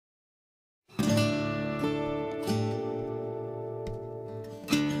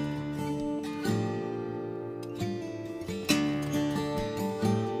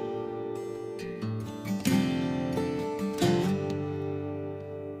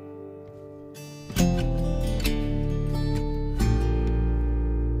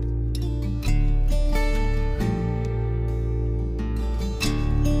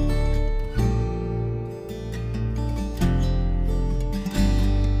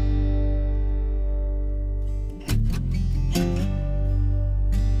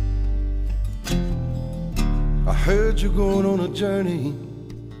that you're going on a journey,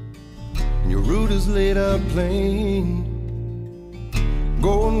 and your route is laid out plain.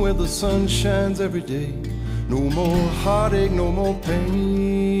 Going where the sun shines every day. No more heartache, no more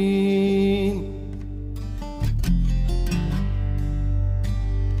pain.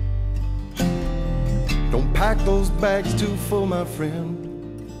 Don't pack those bags too full, my friend.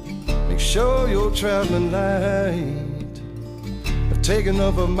 Make sure you're traveling light. Take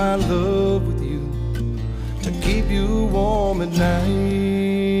enough of my love with you to keep you warm at night.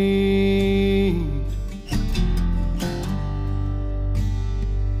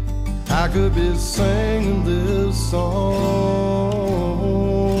 I could be singing this song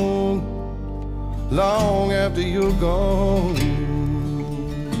long after you're gone.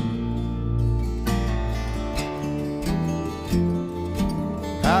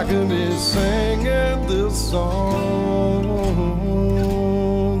 I could be singing this song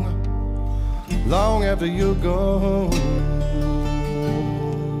long after you're gone.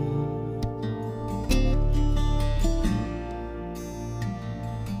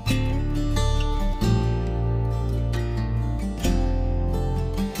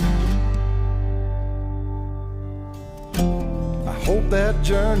 I hope that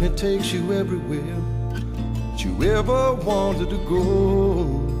journey takes you everywhere that you ever wanted to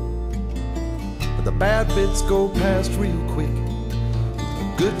go. But the bad bits go past real quick,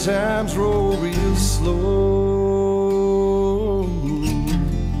 good times roll real slow.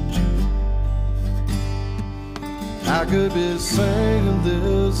 I could be singing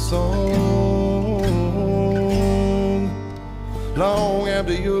this song long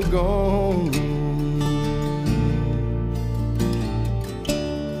after you're gone.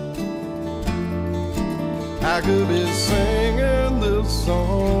 I could be singing this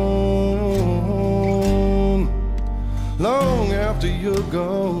song long after you're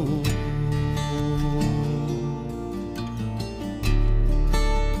gone.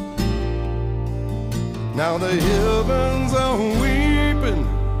 Now the heavens are weeping,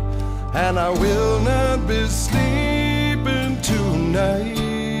 and I will not be sleeping tonight.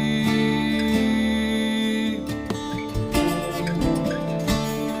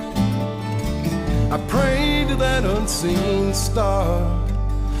 I pray to that unseen star,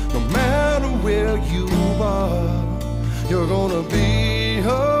 no matter where you are, you're gonna be